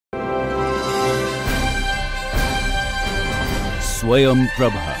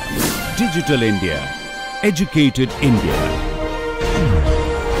SwayamPrabha. Digital India. Educated India.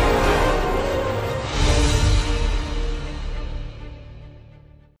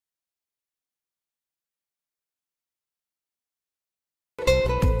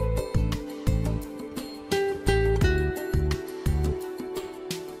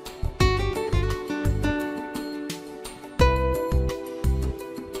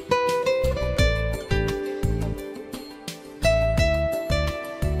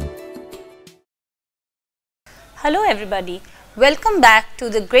 Hello everybody, welcome back to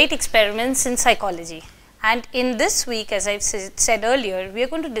the great experiments in psychology. And in this week, as I've said earlier, we are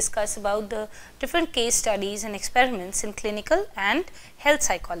going to discuss about the different case studies and experiments in clinical and health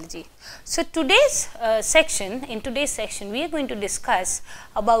psychology. So today's section, we are going to discuss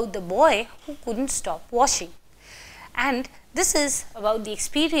about the boy who couldn't stop washing. And this is about the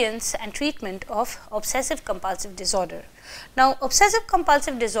experience and treatment of obsessive compulsive disorder. Now, obsessive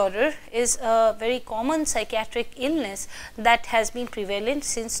compulsive disorder is a very common psychiatric illness that has been prevalent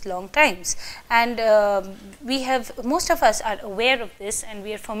since long times, and most of us are aware of this, and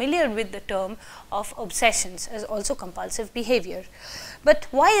we are familiar with the term of obsessions as also compulsive behavior. But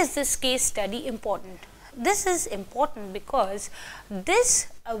why is this case study important? This is important because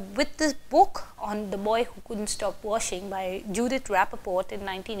with this book on the boy who couldn't stop washing by Judith Rappaport in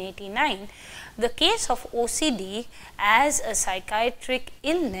 1989, the case of OCD as a psychiatric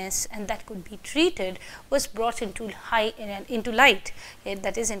illness and that could be treated was brought into light,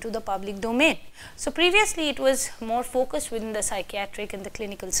 that is into the public domain. So previously it was more focused within the psychiatric and the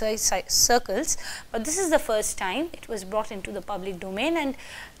clinical circles, but this is the first time it was brought into the public domain, and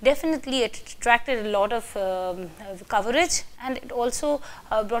definitely it attracted a lot of coverage, and it also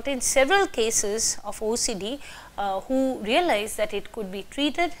brought in several cases of OCD who realized that it could be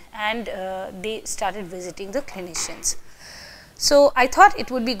treated, and they started visiting the clinicians. So I thought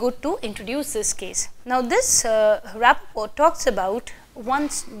it would be good to introduce this case. Now this Rappaport talks about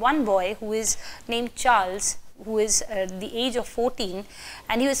one boy who is named Charles, who is the age of 14,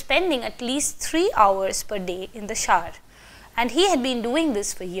 and he was spending at least 3 hours per day in the shower. And he had been doing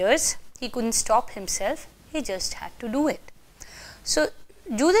this for years. He couldn't stop himself, he just had to do it. So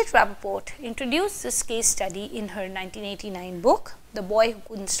Judith Rappaport introduced this case study in her 1989 book, The Boy Who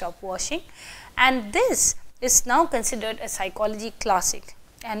Couldn't Stop Washing, and this is now considered a psychology classic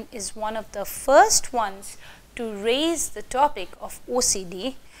and is one of the first ones to raise the topic of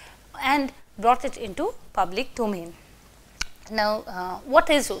OCD and brought it into public domain. Now, what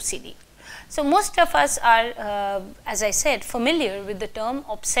is OCD? So most of us are, as I said, familiar with the term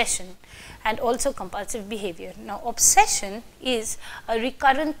obsession and also compulsive behavior. Now obsession is a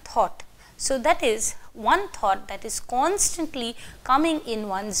recurrent thought. So that is one thought that is constantly coming in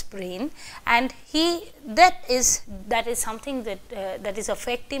one's brain, and that is something that is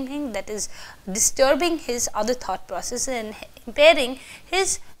affecting him, that is disturbing his other thought process and impairing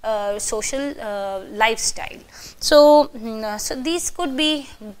his social lifestyle. So these could be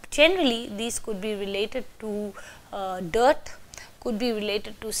related to dirt, could be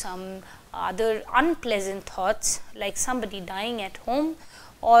related to some other unpleasant thoughts like somebody dying at home,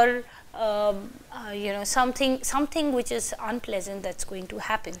 or something which is unpleasant that's going to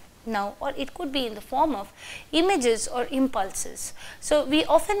happen. Now, or it could be in the form of images or impulses. So we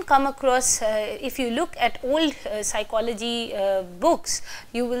often come across, if you look at old psychology books,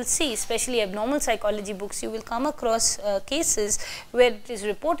 you will see, especially abnormal psychology books, you will come across cases where it is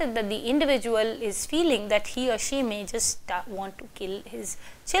reported that the individual is feeling that he or she may just want to kill his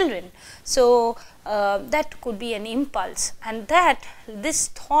children. So that could be an impulse, and this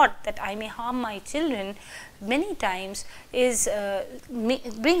thought that I may harm my children many times is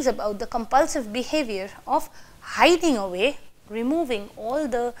brings about the compulsive behavior of hiding away, removing all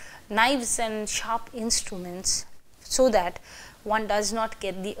the knives and sharp instruments so that one does not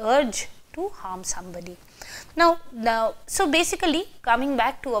get the urge to harm somebody. Now, so basically coming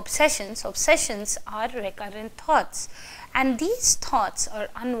back to obsessions are recurrent thoughts, and these thoughts or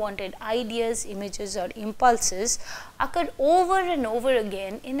unwanted ideas, images or impulses occur over and over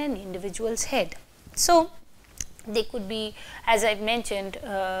again in an individual's head. So they could be, as I've mentioned,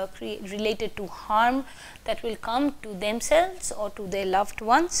 related to harm that will come to themselves or to their loved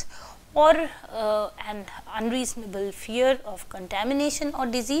ones, or an unreasonable fear of contamination or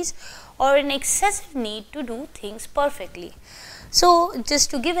disease, or an excessive need to do things perfectly. So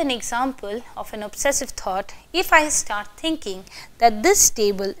just to give an example of an obsessive thought, if I start thinking that this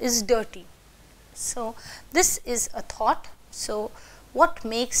table is dirty, so this is a thought. So what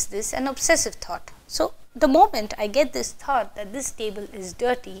makes this an obsessive thought? So the moment I get this thought that this table is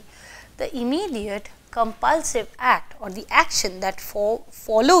dirty, the immediate compulsive act or the action that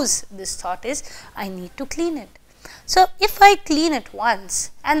follows this thought is I need to clean it. So, if I clean it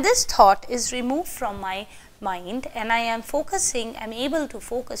once and this thought is removed from my mind and I am able to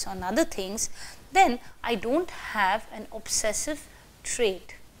focus on other things, then I don't have an obsessive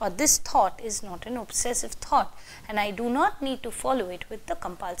trait, or this thought is not an obsessive thought, and I do not need to follow it with the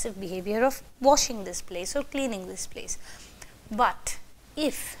compulsive behavior of washing this place or cleaning this place. But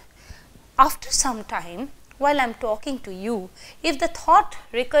if after some time, while I am talking to you, if the thought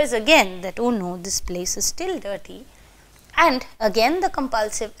recurs again that, oh no, this place is still dirty, and again the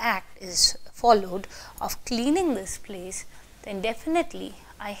compulsive act is followed of cleaning this place, then definitely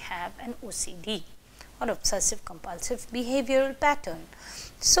I have an OCD, or obsessive compulsive behavioral pattern.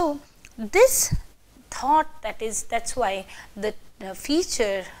 So, this thought, that's why the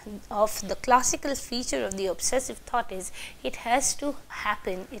feature of the classical feature of the obsessive thought is it has to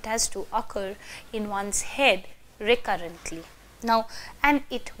happen, it has to occur in one's head recurrently. Now, and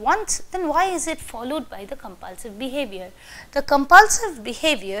it once, then why is it followed by the compulsive behavior? The compulsive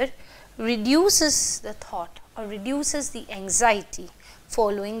behavior reduces the thought or reduces the anxiety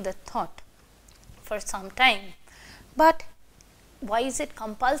following the thought for some time. But why is it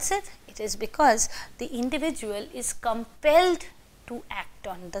compulsive? It is because the individual is compelled to act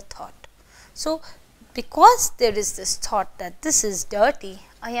on the thought. So, because there is this thought that this is dirty,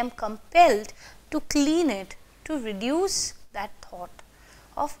 I am compelled to clean it to reduce that thought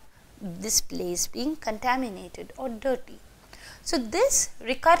of this place being contaminated or dirty. So, this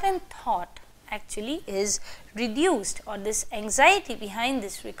recurrent thought actually is reduced, or this anxiety behind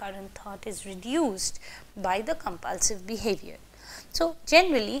this recurrent thought is reduced by the compulsive behavior. So,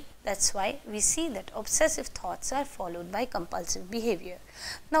 generally that is why we see that obsessive thoughts are followed by compulsive behavior.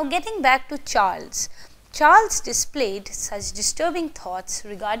 Now, getting back to Charles displayed such disturbing thoughts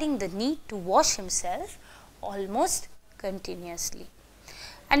regarding the need to wash himself almost continuously.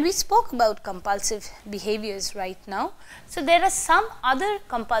 And we spoke about compulsive behaviors right now. So, there are some other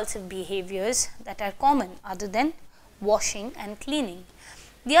compulsive behaviors that are common other than washing and cleaning.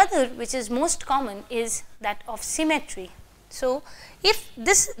 The other, which is most common, is that of symmetry. So, if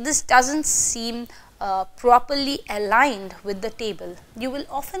this does not seem properly aligned with the table, you will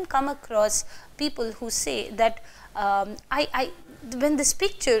often come across people who say that when this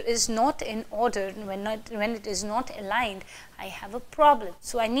picture is not in order, when it is not aligned, I have a problem.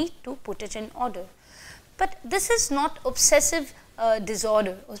 So, I need to put it in order. But this is not obsessive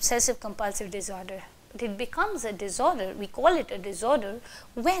disorder, obsessive compulsive disorder. It becomes a disorder, we call it a disorder,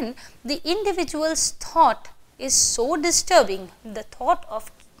 when the individual's thought is so disturbing, the thought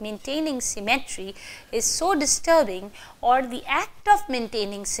of maintaining symmetry is so disturbing, or the act of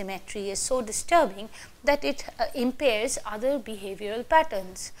maintaining symmetry is so disturbing that it impairs other behavioral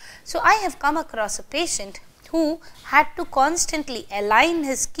patterns. So, I have come across a patient who had to constantly align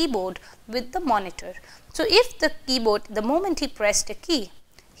his keyboard with the monitor. So, if the keyboard, the moment he pressed a key,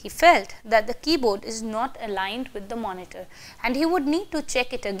 he felt that the keyboard is not aligned with the monitor, and he would need to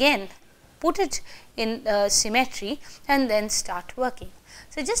check it again, put it in symmetry, and then start working.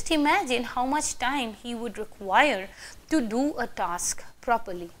 So, just imagine how much time he would require to do a task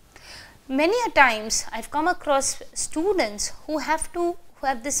properly. Many a times I have come across students who have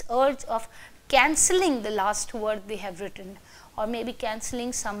this urge of cancelling the last word they have written, or maybe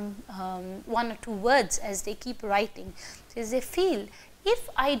cancelling some one or two words as they keep writing. So, they feel, if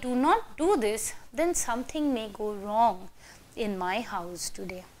I do not do this, then something may go wrong in my house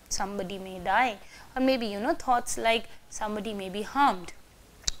today. Somebody may die, or maybe thoughts like somebody may be harmed.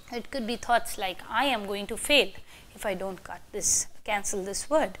 It could be thoughts like I am going to fail if I don't cancel this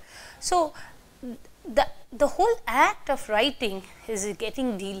word. So, the whole act of writing is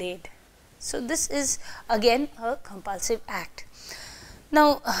getting delayed. So, this is again a compulsive act.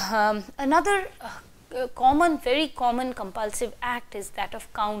 Now, another very common compulsive act is that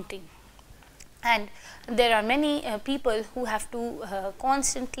of counting. And there are many people who have to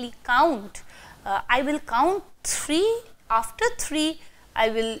constantly count. I will count 3, after 3 I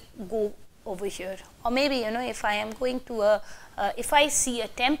will go over here, or maybe if I am going to if I see a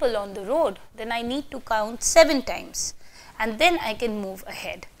temple on the road, then I need to count 7 times and then I can move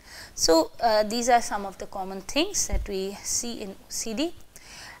ahead. So, these are some of the common things that we see in OCD,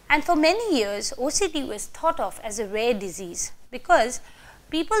 and for many years OCD was thought of as a rare disease, because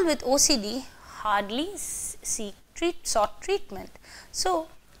people with OCD hardly sought treatment. So,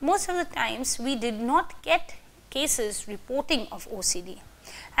 most of the times we did not get cases reporting of OCD,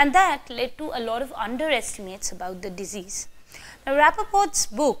 and that led to a lot of underestimates about the disease. Now, Rappaport's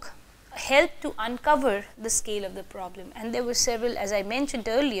book helped to uncover the scale of the problem. And there were several, as I mentioned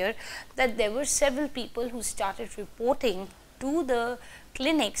earlier, that there were several people who started reporting to the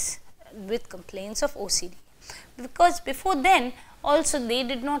clinics with complaints of OCD, because before then also they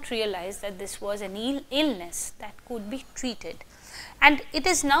did not realize that this was an illness that could be treated. And it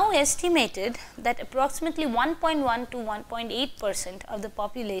is now estimated that approximately 1.1 to 1.8% of the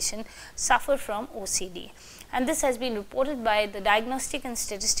population suffer from OCD. And this has been reported by the Diagnostic and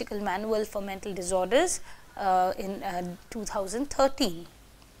Statistical Manual for Mental Disorders in 2013.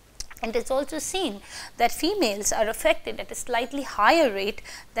 And it is also seen that females are affected at a slightly higher rate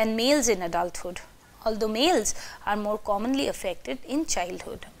than males in adulthood, although males are more commonly affected in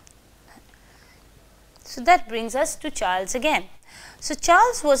childhood. So that brings us to Charles again. So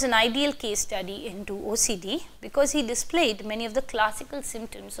Charles was an ideal case study into OCD because he displayed many of the classical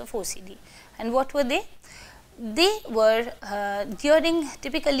symptoms of OCD. And what were they? They were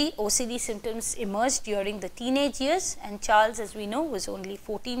typically OCD symptoms emerged during the teenage years, and Charles, as we know, was only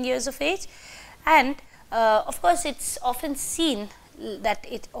 14 years of age. And of course, it's often seen that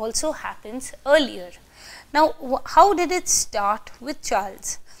it also happens earlier. Now, how did it start with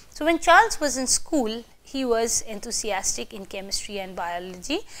Charles? So when Charles was in school, he was enthusiastic in chemistry and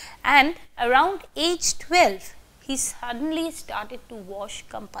biology, and around age 12, he suddenly started to wash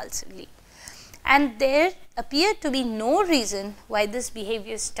compulsively. And there appeared to be no reason why this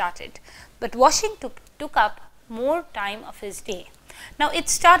behavior started, but washing took up more time of his day. Now, it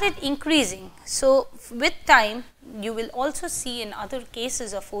started increasing. So, with time you will also see in other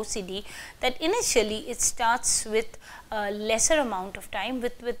cases of OCD that initially it starts with a lesser amount of time,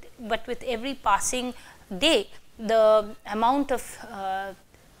 but with every passing day the amount of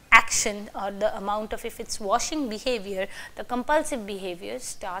action, or the amount of, if it's washing behavior, the compulsive behavior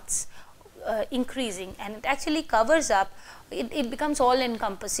starts increasing, and it actually covers up, it becomes all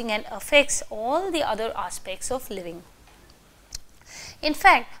encompassing and affects all the other aspects of living. In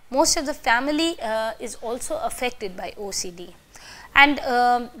fact, most of the family is also affected by OCD, and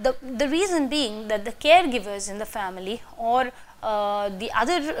the reason being that the caregivers in the family or the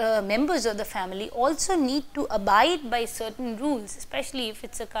other members of the family also need to abide by certain rules, especially if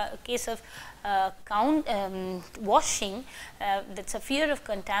it's a case of washing, that's a fear of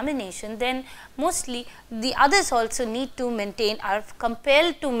contamination, then mostly the others also need to maintain, are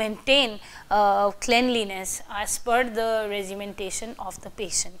compelled to maintain cleanliness as per the regimentation of the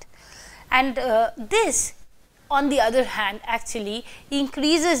patient. And this, on the other hand, actually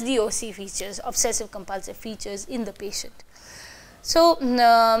increases the OC features, obsessive compulsive features in the patient. So,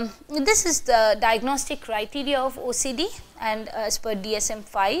 this is the diagnostic criteria of OCD, and as per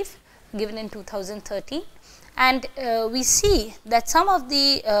DSM-5 given in 2013, and we see that some of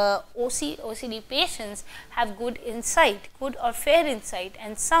the OCD patients have good insight, good or fair insight,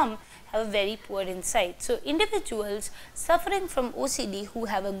 and some have a very poor insight. So, individuals suffering from OCD who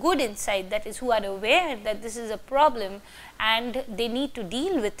have a good insight, that is, who are aware that this is a problem and they need to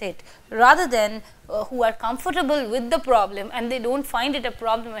deal with it, rather than who are comfortable with the problem and they do not find it a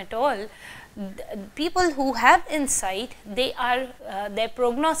problem at all. People who have insight, they are their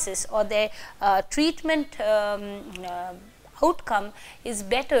prognosis or their treatment outcome is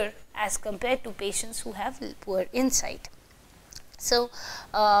better as compared to patients who have poor insight. So,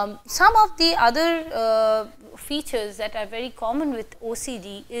 some of the other features that are very common with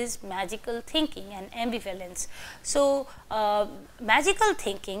OCD is magical thinking and ambivalence. So, magical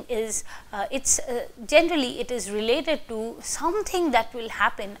thinking is generally it is related to something that will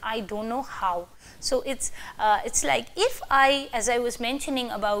happen, I do not know how. So, it's like if as I was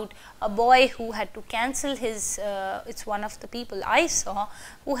mentioning about a boy who had to cancel his, it's one of the people I saw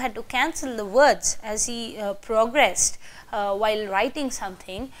who had to cancel the words as he progressed while writing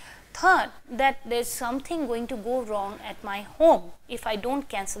something, thought that there is something going to go wrong at my home if I do not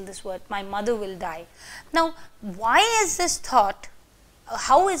cancel this word, my mother will die. Now, why is this thought,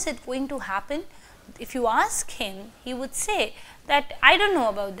 how is it going to happen? If you ask him, he would say that I do not know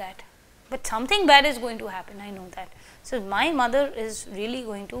about that, but something bad is going to happen, I know that. So, my mother is really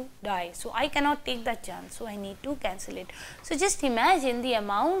going to die, so I cannot take that chance, so I need to cancel it. So, just imagine the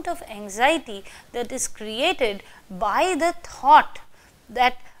amount of anxiety that is created by the thought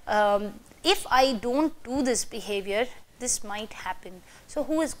that if I do not do this behavior, this might happen. So,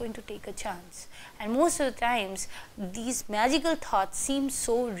 who is going to take a chance? And most of the times these magical thoughts seem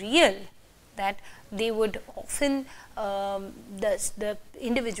so real that they would often, the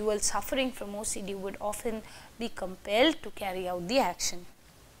individual suffering from OCD would often be compelled to carry out the action.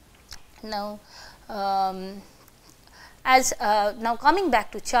 Now, now coming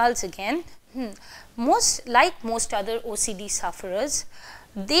back to Charles again, most other OCD sufferers,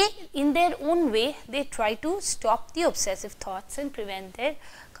 they, in their own way, they try to stop the obsessive thoughts and prevent their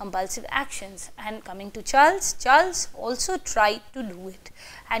compulsive actions. And coming to Charles, Charles also tried to do it,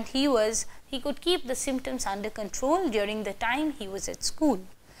 and he could keep the symptoms under control during the time he was at school.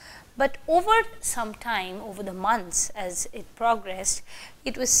 But over some time, over the months as it progressed,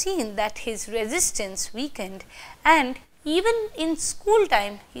 it was seen that his resistance weakened, and even in school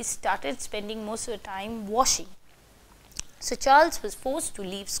time he started spending most of the time washing. So Charles was forced to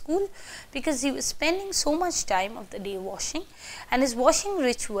leave school because he was spending so much time of the day washing, and his washing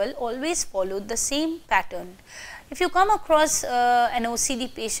ritual always followed the same pattern. If you come across an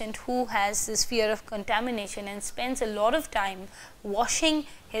OCD patient who has this fear of contamination and spends a lot of time washing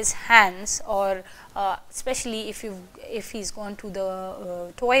his hands, or especially if he's gone to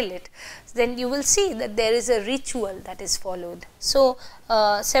the toilet, then you will see that there is a ritual that is followed. So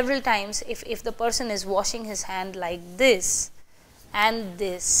several times if the person is washing his hand like this and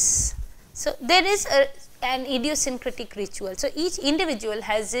this, so there is an idiosyncratic ritual. So each individual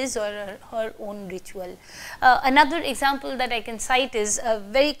has his or her own ritual. Another example that I can cite is a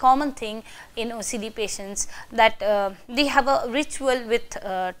very common thing in OCD patients, that they have a ritual with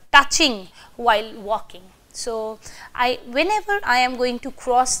touching while walking. So whenever I am going to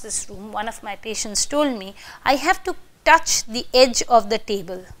cross this room, one of my patients told me, I have to touch the edge of the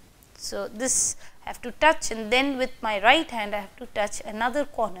table. So this I have to touch, and then with my right hand I have to touch another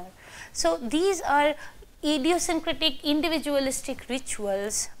corner. So these are idiosyncratic individualistic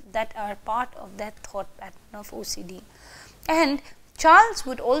rituals that are part of that thought pattern of OCD. And Charles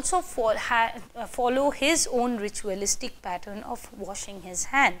would also follow his own ritualistic pattern of washing his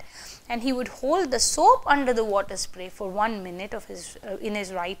hand, and he would hold the soap under the water spray for 1 minute of his in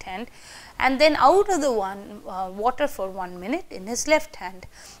his right hand, and then out of the water for 1 minute in his left hand.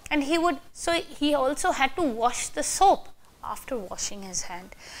 And he also had to wash the soap after washing his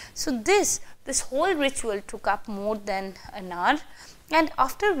hand. So this whole ritual took up more than an hour, and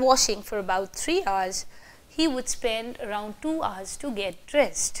after washing for about 3 hours, he would spend around 2 hours to get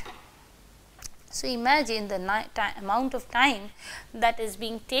dressed. So imagine the amount of time that is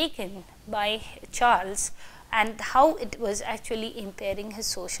being taken by Charles and how it was actually impairing his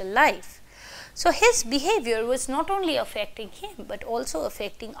social life. So his behavior was not only affecting him, but also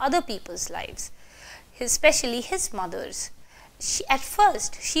affecting other people's lives, especially his mother's. At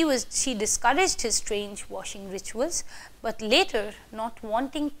first she discouraged his strange washing rituals, but later, not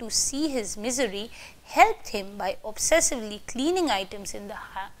wanting to see his misery, helped him by obsessively cleaning items in the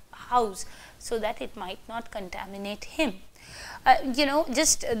house so that it might not contaminate him.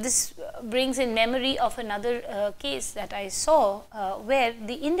 This brings in memory of another case that I saw, where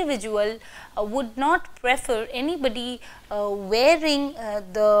the individual would not prefer anybody wearing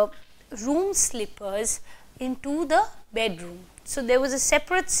the room slippers into the bedroom. So there was a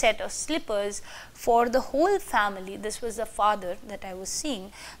separate set of slippers for the whole family. This was the father that I was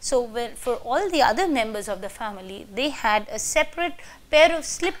seeing. So for all the other members of the family, they had a separate pair of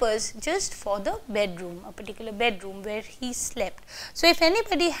slippers just for the bedroom, a particular bedroom where he slept. So if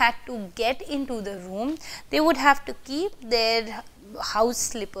anybody had to get into the room, they would have to keep their house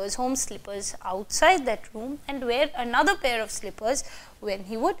slippers, home slippers outside that room, and wear another pair of slippers when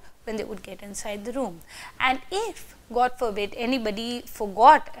they would get inside the room. And if, God forbid, anybody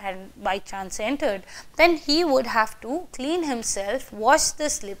forgot and by chance entered, then he would have to clean himself, wash the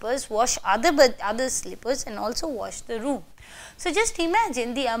slippers, wash other slippers, and also wash the room. So just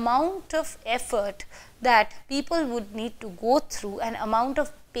imagine the amount of effort that people would need to go through, and amount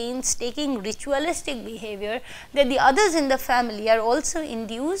of painstaking ritualistic behavior that the others in the family are also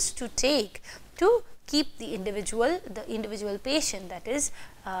induced to take to keep the individual patient, that is,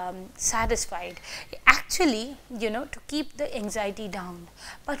 satisfied, actually, to keep the anxiety down.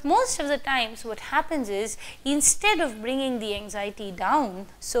 But most of the times what happens is, instead of bringing the anxiety down,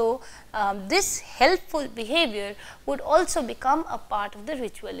 so this helpful behavior would also become a part of the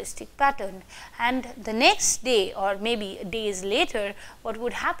ritualistic pattern, and the next day or maybe days later, what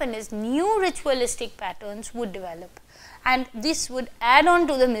would happen is new ritualistic patterns would develop, and this would add on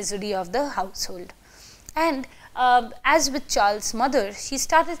to the misery of the household. And as with Charles' mother, she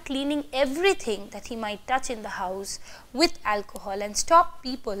started cleaning everything that he might touch in the house with alcohol and stop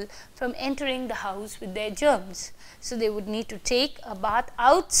people from entering the house with their germs. So they would need to take a bath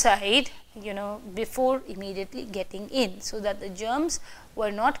outside, before immediately getting in, so that the germs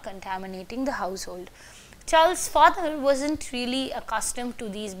were not contaminating the household. Charles' father wasn't really accustomed to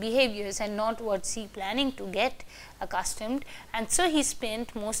these behaviors, and not was he planning to get accustomed, and so he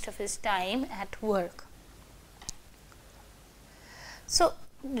spent most of his time at work. So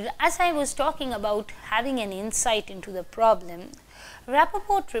as I was talking about having an insight into the problem,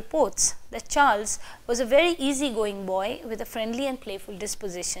 Rappaport reports that Charles was a very easygoing boy with a friendly and playful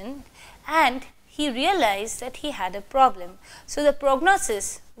disposition, and he realized that he had a problem. So, the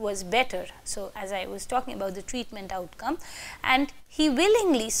prognosis was better. So, as I was talking about the treatment outcome, and he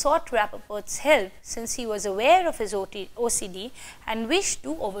willingly sought Rappaport's help since he was aware of his OCD and wished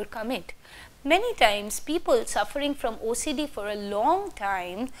to overcome it. Many times people suffering from OCD for a long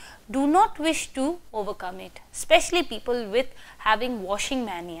time do not wish to overcome it, especially people with having washing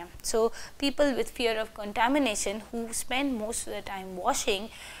mania. So, people with fear of contamination who spend most of the time washing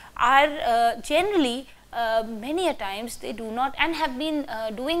are generally many a times they do not, and have been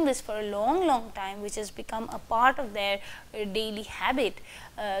doing this for a long time, which has become a part of their daily habit,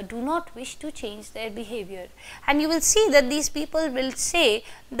 do not wish to change their behavior. And you will see that these people will say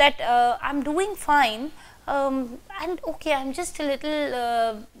that I am doing fine, and okay, I am just a little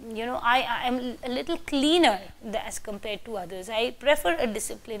I am a little cleaner as compared to others. I prefer a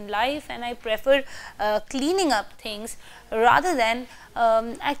disciplined life, and I prefer cleaning up things rather than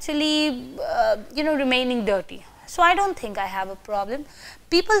actually remaining dirty. So, I do not think I have a problem.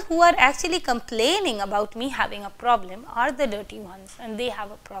 People who are actually complaining about me having a problem are the dirty ones, and they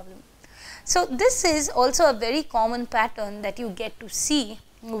have a problem. So, this is also a very common pattern that you get to see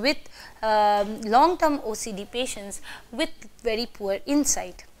with long term OCD patients with very poor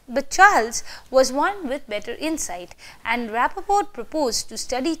insight. But Charles was one with better insight, and Rappaport proposed to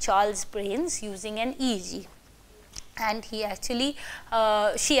study Charles' brains using an EEG. And he actually,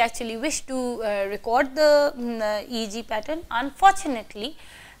 she actually wished to record the EEG pattern. Unfortunately,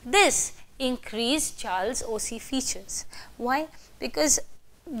 this increased Charles' OC features. Why? Because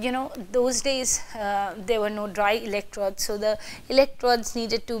those days there were no dry electrodes, so the electrodes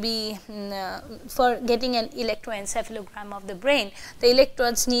needed to be for getting an electroencephalogram of the brain, the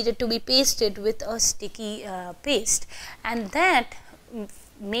electrodes needed to be pasted with a sticky paste, and that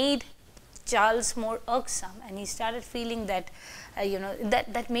made Charles more irksome, and he started feeling that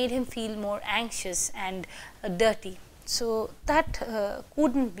that made him feel more anxious and dirty. So, that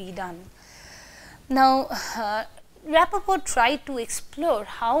couldn't be done. Now, Rappaport tried to explore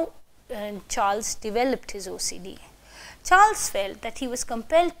how Charles developed his OCD. Charles felt that he was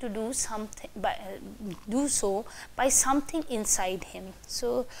compelled to do so by something inside him.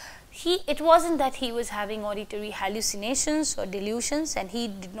 So, it wasn't that he was having auditory hallucinations or delusions, and he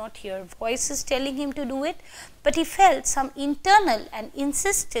did not hear voices telling him to do it, but he felt some internal and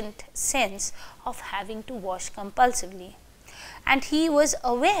insistent sense of having to wash compulsively. And he was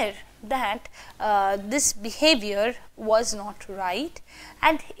aware that this behavior was not right,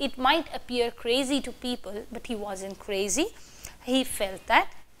 and it might appear crazy to people, but he wasn't crazy. He felt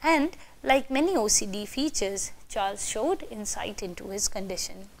that, and like many OCD features, Charles showed insight into his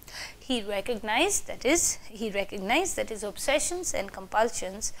condition. He recognized that his obsessions and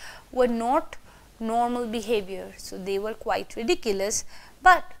compulsions were not normal behavior. So, they were quite ridiculous,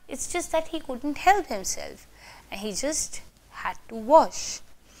 but it's just that he couldn't help himself, and he just had to wash.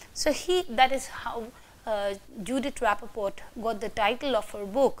 So, that is how Judith Rappaport got the title of her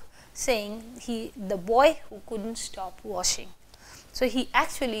book, saying the boy who couldn't stop washing. So, he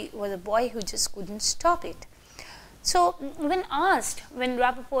actually was a boy who just couldn't stop it. So, when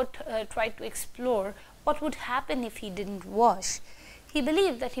Rappaport tried to explore what would happen if he didn't wash, he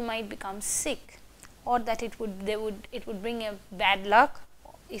believed that he might become sick, or that it would bring a bad luck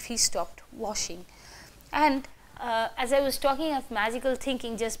if he stopped washing. And as I was talking of magical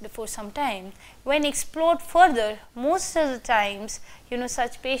thinking just before some time, when explored further, most of the times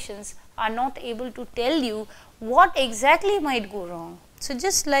such patients are not able to tell you what exactly might go wrong. So,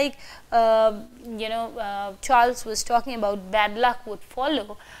 just like Charles was talking about bad luck would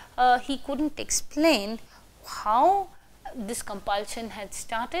follow, he couldn't explain how this compulsion had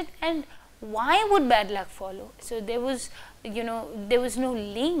started and why would bad luck follow. So, there was no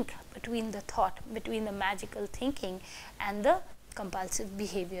link between the thought, between the magical thinking and the compulsive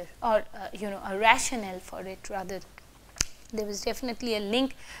behavior, or a rationale for it rather. There was definitely a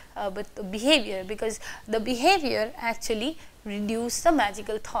link with the behavior, because the behavior actually reduced the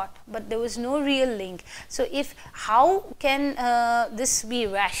magical thought, but there was no real link. So, how can this be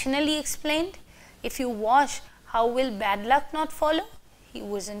rationally explained? If you wash, how will bad luck not follow? He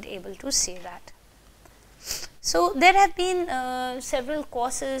wasn't able to say that. So, there have been several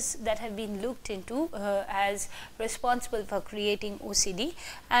causes that have been looked into as responsible for creating OCD,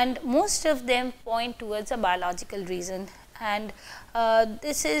 and most of them point towards a biological reason. And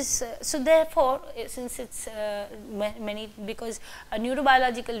this is so, therefore, since it's because a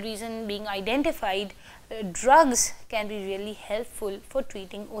neurobiological reason being identified, drugs can be really helpful for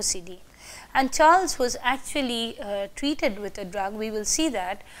treating OCD. And Charles was actually treated with a drug, we will see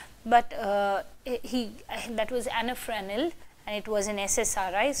that, but that was anafranil, and it was an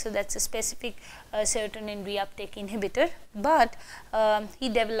SSRI, so that is a specific serotonin reuptake inhibitor, but he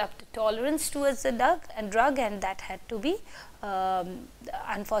developed a tolerance towards the drug, and that had to be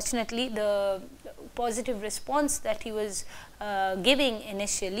unfortunately the positive response that he was giving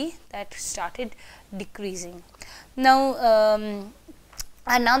initially, that started decreasing. Now,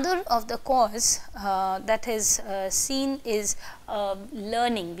 another of the cause that is seen is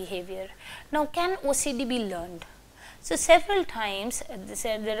learning behavior. Now, can OCD be learned? So, several times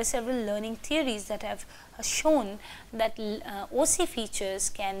there are several learning theories that have shown that OC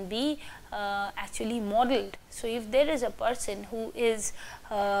features can be actually modeled. So, if there is a person who is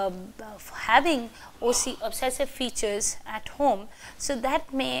having OC obsessive features at home, so that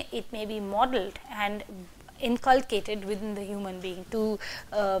it may be modeled and inculcated within the human being to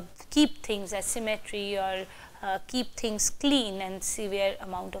keep things as symmetry or keep things clean, and severe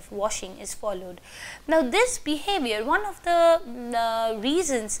amount of washing is followed. Now, this behavior, one of the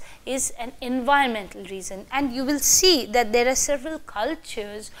reasons is an environmental reason, and you will see that there are several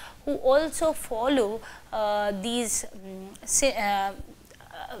cultures who also follow these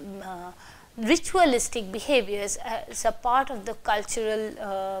ritualistic behaviors as a part of the cultural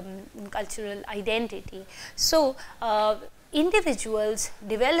identity. So, individuals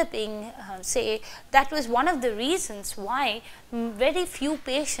developing say that was one of the reasons why very few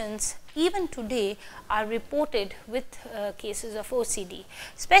patients even today are reported with cases of OCD,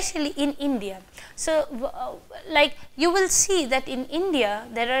 especially in India. So, like you will see that in India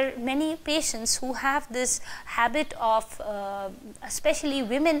there are many patients who have this habit of especially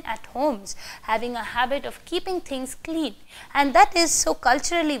women at homes having a habit of keeping things clean, and that is so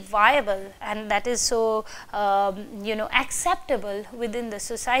culturally viable, and that is so acceptable within the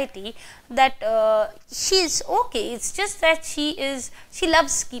society that she is okay. It's just that she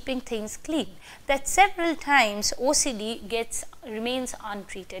loves keeping things clean, that several times OCD remains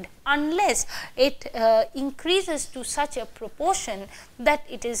untreated unless it increases to such a proportion that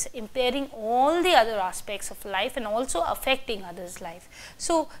it is impairing all the other aspects of life and also affecting others' life.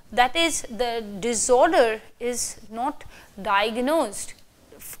 So, that is, the disorder is not diagnosed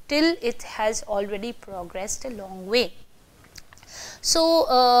till it has already progressed a long way.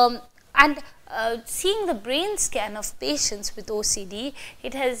 So, seeing the brain scan of patients with OCD,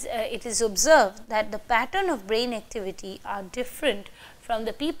 it is observed that the pattern of brain activity are different from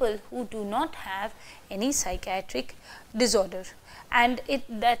the people who do not have any psychiatric disorder. And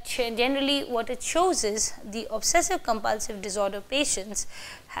generally what it shows is the obsessive compulsive disorder patients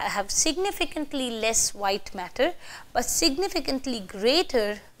have significantly less white matter, but significantly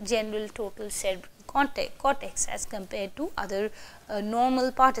greater general total cerebral cortex as compared to other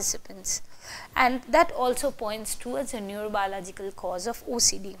normal participants, and that also points towards a neurobiological cause of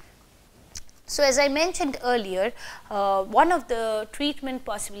OCD. So, as I mentioned earlier, one of the treatment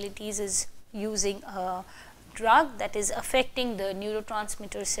possibilities is using a drug that is affecting the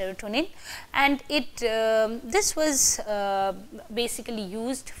neurotransmitter serotonin, and this was basically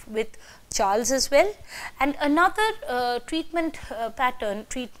used with Charles as well. And another treatment pattern,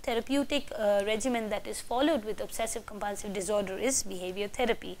 therapeutic regimen that is followed with obsessive compulsive disorder is behavior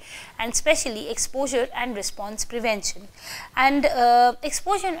therapy, and especially exposure and response prevention. And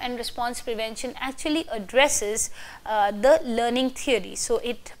exposure and response prevention actually addresses the learning theory. So,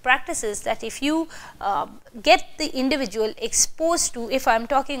 it practices that if you get the individual exposed to, if I am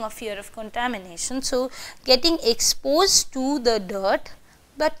talking of fear of contamination, so getting exposed to the dirt,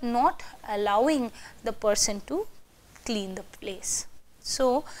 but not allowing the person to clean the place.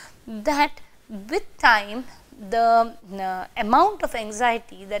 So, that with time the amount of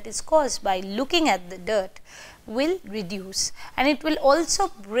anxiety that is caused by looking at the dirt will reduce, and it will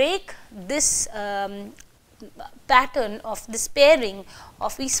also break this pattern of this pairing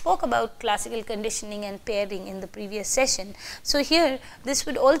of, we spoke about classical conditioning and pairing in the previous session. So, here this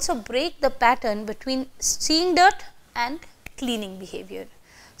would also break the pattern between seeing dirt and cleaning behavior.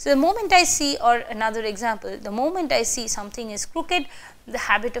 So, the moment I see, or another example, the moment I see something is crooked, the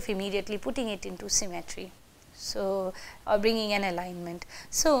habit of immediately putting it into symmetry, so, or bringing an alignment.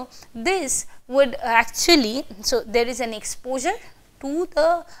 So, this would actually, so there is an exposure to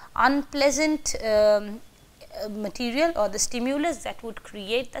the unpleasant material or the stimulus that would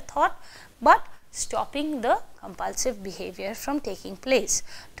create the thought, but stopping the compulsive behavior from taking place,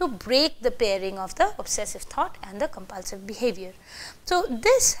 to break the pairing of the obsessive thought and the compulsive behavior. So,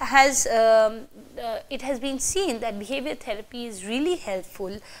 this has it has been seen that behavior therapy is really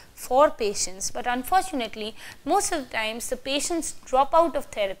helpful for patients, but unfortunately most of the times the patients drop out of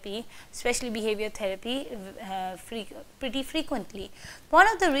therapy, especially behavior therapy, pretty frequently. One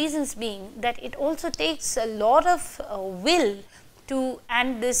of the reasons being that it also takes a lot of will to,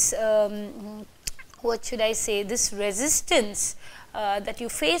 and this what should I say, this resistance that you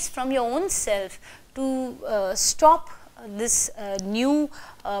face from your own self to stop this new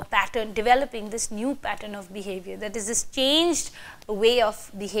pattern, developing this new pattern of behavior, that is this changed way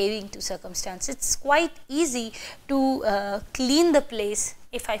of behaving to circumstance. It's quite easy to clean the place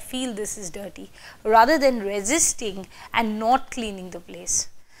if I feel this is dirty, rather than resisting and not cleaning the place,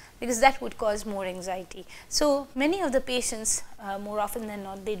 because that would cause more anxiety. So, many of the patients more often than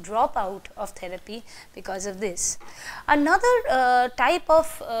not, they drop out of therapy because of this. Another type of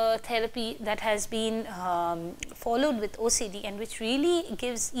therapy that has been followed with OCD and which really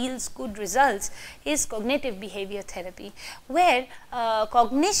yields good results is cognitive behavior therapy, where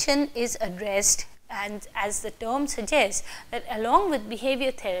cognition is addressed, and as the term suggests, that along with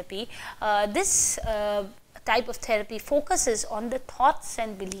behavior therapy, this type of therapy focuses on the thoughts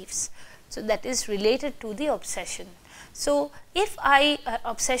and beliefs. So, that is related to the obsession. So, if I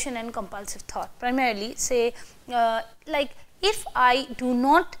obsession and compulsive thought, primarily say like if I do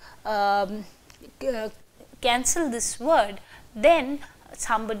not cancel this word, then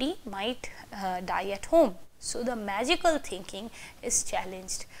somebody might die at home. So, the magical thinking is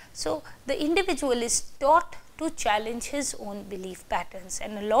challenged. So, the individual is taught to challenge his own belief patterns,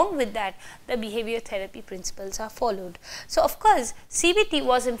 and along with that the behavior therapy principles are followed. So, of course, CBT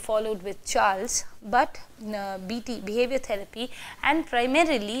wasn't followed with Charles, but BT, behavior therapy, and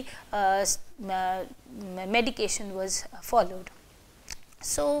primarily medication was followed.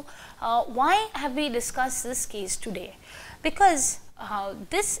 So, why have we discussed this case today? Because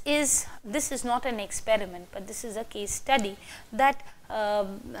this is not an experiment, but this is a case study that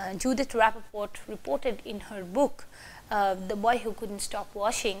Judith Rappaport reported in her book, The Boy Who Couldn't Stop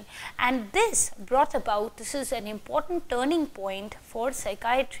Washing, and this brought about, this is an important turning point for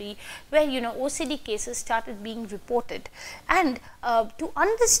psychiatry, where OCD cases started being reported. And to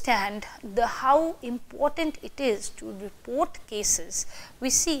understand how important it is to report cases, we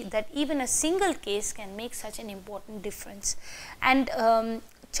see that even a single case can make such an important difference. And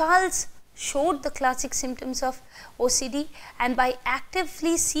Charles showed the classic symptoms of OCD, and by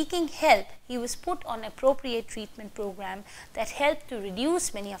actively seeking help, he was put on appropriate treatment program that helped to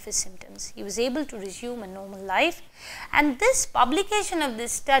reduce many of his symptoms. He was able to resume a normal life, and this publication of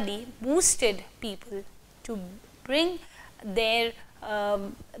this study boosted people to bring their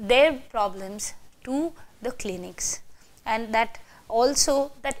problems to the clinics, and that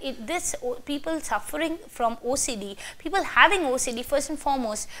also that people suffering from OCD, people having OCD, first and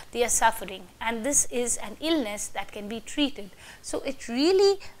foremost, they are suffering, and this is an illness that can be treated. So, it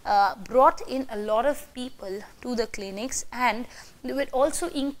really brought in a lot of people to the clinics, and it also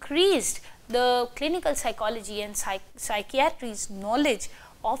increased the clinical psychology and psychiatry's knowledge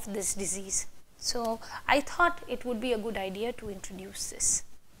of this disease. So, I thought it would be a good idea to introduce this.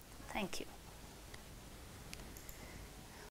 Thank you.